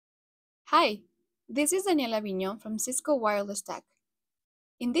Hi, this is Daniela Vignon from Cisco Wireless Tech.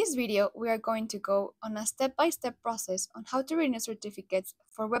 In this video, we are going to go on a step-by-step process on how to renew certificates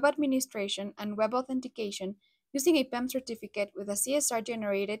for web administration and web authentication using a PEM certificate with a CSR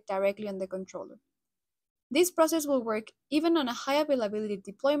generated directly on the controller. This process will work even on a high availability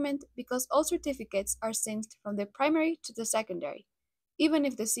deployment because all certificates are synced from the primary to the secondary, even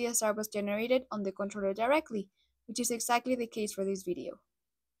if the CSR was generated on the controller directly, which is exactly the case for this video.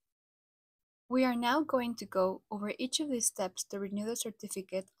 We are now going to go over each of these steps to renew the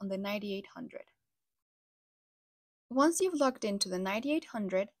certificate on the 9800. Once you've logged into the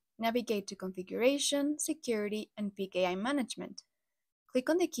 9800, navigate to Configuration, Security, and PKI Management. Click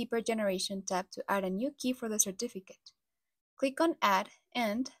on the Keeper Generation tab to add a new key for the certificate. Click on Add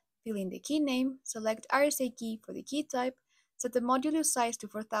and fill in the key name, select RSA key for the key type, set the module size to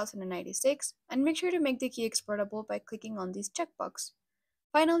 4096, and make sure to make the key exportable by clicking on this checkbox.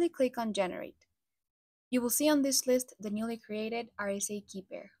 Finally, click on Generate. You will see on this list the newly created RSA key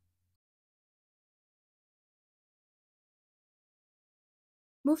pair.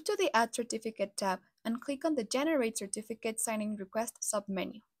 Move to the Add Certificate tab and click on the Generate Certificate Signing Request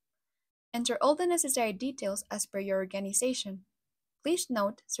submenu. Enter all the necessary details as per your organization. Please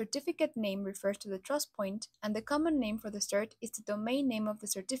note, certificate name refers to the trust point and the common name for the cert is the domain name of the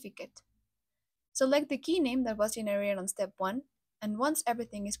certificate. Select the key name that was generated on step 1, and once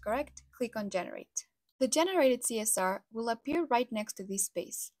everything is correct, click on Generate. The generated CSR will appear right next to this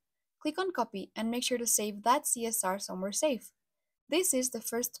space. Click on Copy and make sure to save that CSR somewhere safe. This is the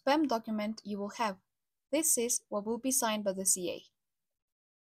first PEM document you will have. This is what will be signed by the CA.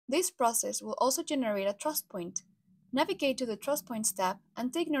 This process will also generate a trust point. Navigate to the Trust Points tab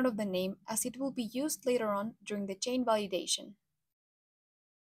and take note of the name as it will be used later on during the chain validation.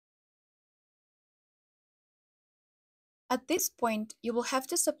 At this point, you will have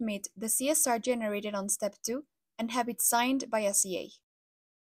to submit the CSR generated on step 2 and have it signed by a CA.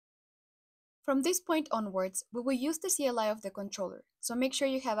 From this point onwards, we will use the CLI of the controller, so make sure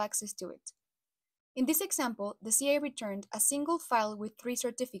you have access to it. In this example, the CA returned a single file with 3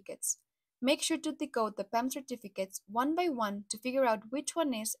 certificates. Make sure to decode the PEM certificates one by one to figure out which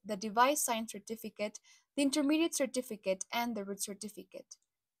one is the device signed certificate, the intermediate certificate, and the root certificate.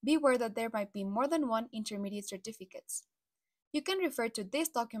 Beware that there might be more than one intermediate certificates. You can refer to this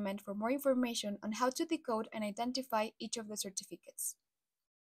document for more information on how to decode and identify each of the certificates.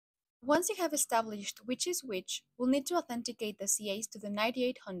 Once you have established which is which, we'll need to authenticate the CAs to the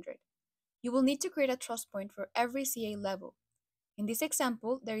 9800. You will need to create a trust point for every CA level. In this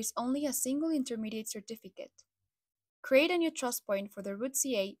example, there is only a single intermediate certificate. Create a new trust point for the root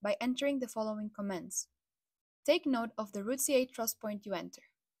CA by entering the following commands. Take note of the root CA trust point you enter.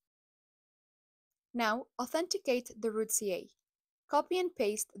 Now, authenticate the root CA. Copy and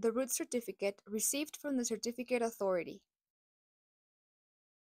paste the root certificate received from the certificate authority.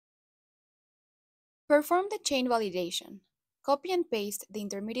 Perform the chain validation. Copy and paste the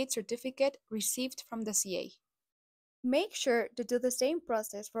intermediate certificate received from the CA. Make sure to do the same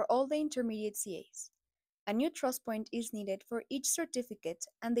process for all the intermediate CAs. A new trust point is needed for each certificate,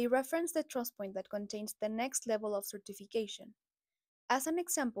 and they reference the trust point that contains the next level of certification. As an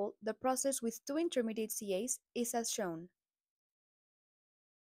example, the process with 2 intermediate CAs is as shown.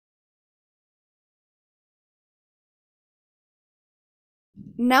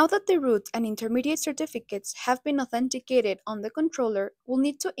 Now that the root and intermediate certificates have been authenticated on the controller, we'll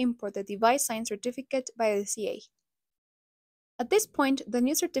need to import the device signed certificate by the CA. At this point, the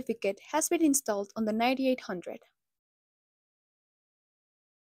new certificate has been installed on the 9800.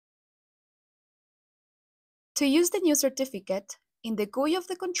 To use the new certificate, in the GUI of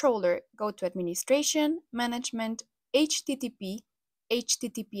the controller, go to Administration, Management, HTTP,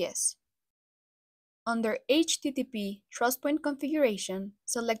 HTTPS. Under HTTP Trust Point Configuration,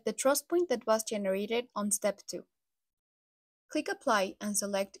 select the trust point that was generated on step 2. Click Apply and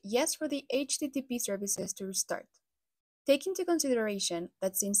select Yes for the HTTP services to restart. Take into consideration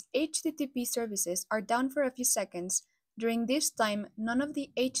that since HTTP services are down for a few seconds, during this time none of the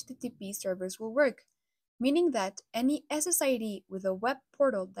HTTP servers will work, meaning that any SSID with a web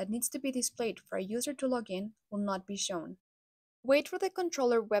portal that needs to be displayed for a user to log in will not be shown. Wait for the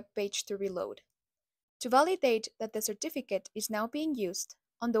controller web page to reload. To validate that the certificate is now being used,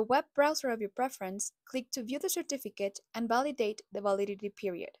 on the web browser of your preference, click to view the certificate and validate the validity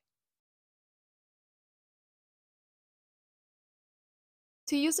period.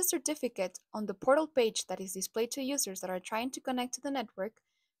 To use the certificate on the portal page that is displayed to users that are trying to connect to the network,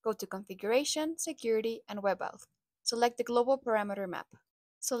 go to Configuration, Security, and WebAuth. Select the global parameter map.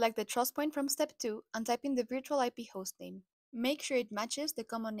 Select the trust point from step 2 and type in the virtual IP hostname. Make sure it matches the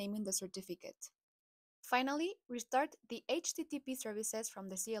common name in the certificate. Finally, restart the HTTP services from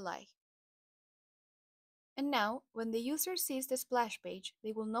the CLI. And now, when the user sees the splash page,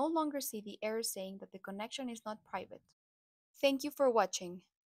 they will no longer see the error saying that the connection is not private. Thank you for watching.